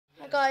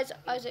guys,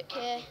 Isaac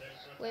here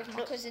with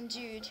my cousin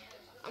Jude,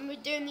 and we're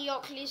doing the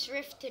Oculus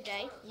Rift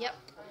today. Yep.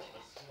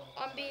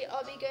 I'll be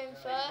going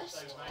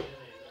first.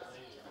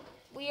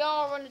 We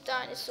are on a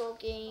dinosaur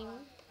game.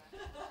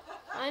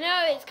 I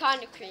know it's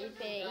kind of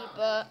creepy,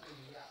 but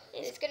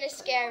it's gonna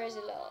scare us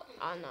a lot.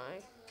 I know,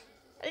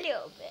 a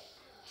little bit.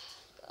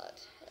 God,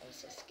 I'm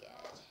so scared.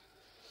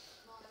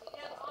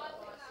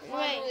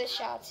 Right, all the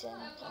shouting.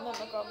 I'm at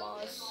my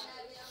grandma's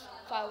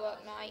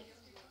firework night,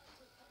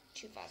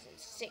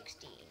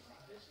 2016.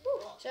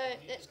 So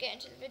let's get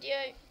into the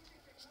video.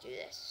 Let's do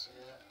this.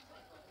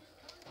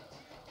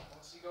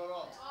 What's he got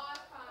on?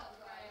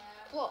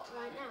 What?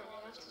 Right now? I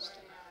have to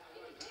stop.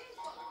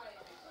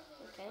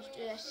 Okay, let's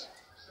do this.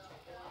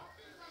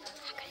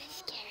 I'm gonna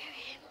scare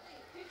him.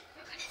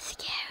 I'm gonna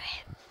scare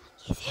him.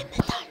 He's in the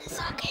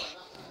dinosaur game.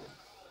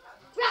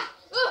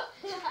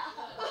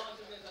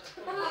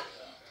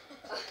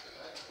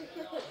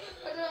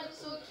 A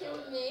dinosaur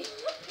killed me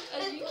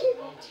as you came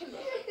up to me.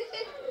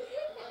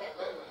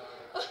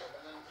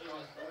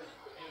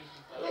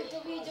 Like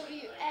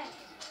WWF.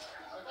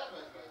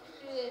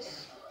 Do this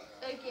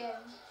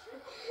again.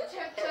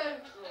 Turn.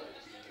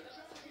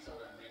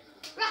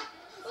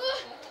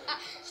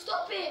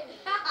 Stop it!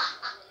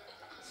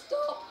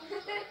 Stop!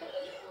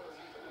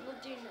 I'm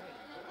not doing it.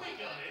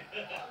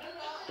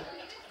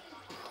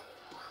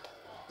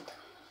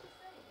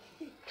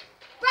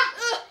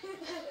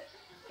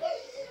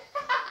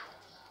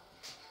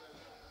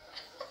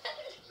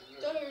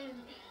 Don't.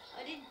 I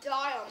didn't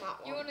die on that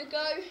one. You wanna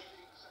go?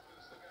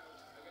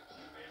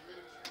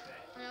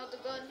 I hold the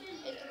gun.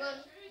 Hit the gun.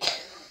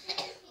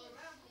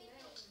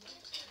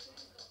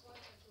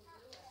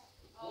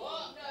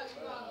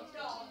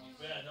 You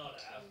better not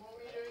have. What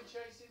were you doing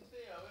chasing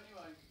Theo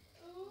anyway?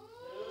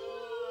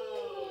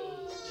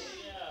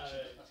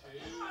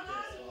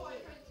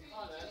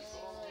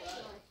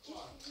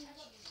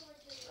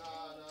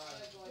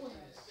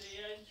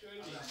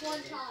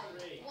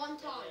 One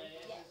time.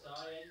 Yeah.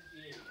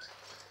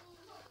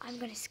 I'm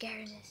gonna scare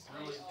him this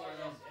time.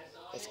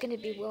 It's gonna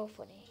be real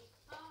funny.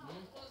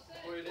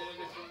 We're in a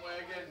different way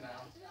again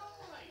now.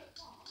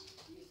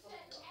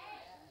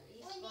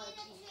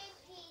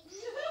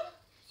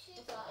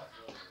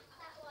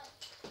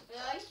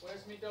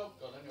 Where's my dog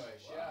gone anyway?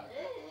 Is she out?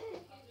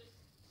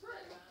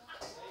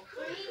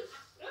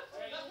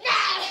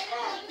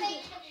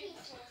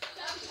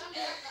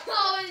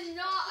 No, it's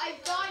not. I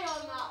died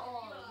on that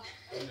one.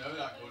 You know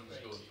that one's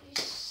good.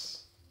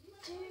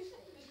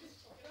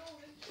 No,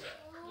 don't do it.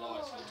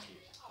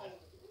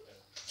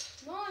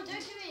 No, I don't wonder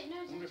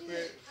if do we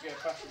it. get a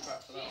battery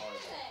pack for that either.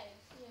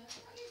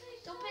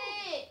 Stop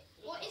it.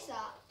 What is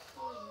that?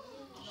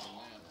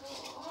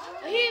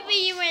 I hope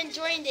you were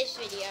enjoying this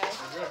video. I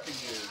reckon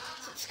you.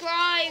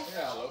 Subscribe.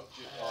 Yeah, look,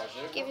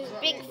 Isaac. Give us a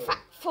big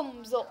fat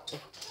thumbs up.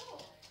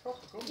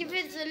 Give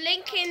us a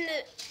link in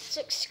the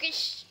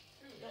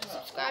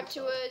subscribe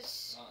to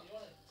us.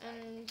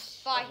 And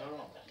bye.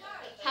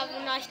 Have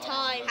a nice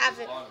time.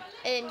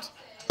 And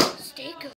stay good.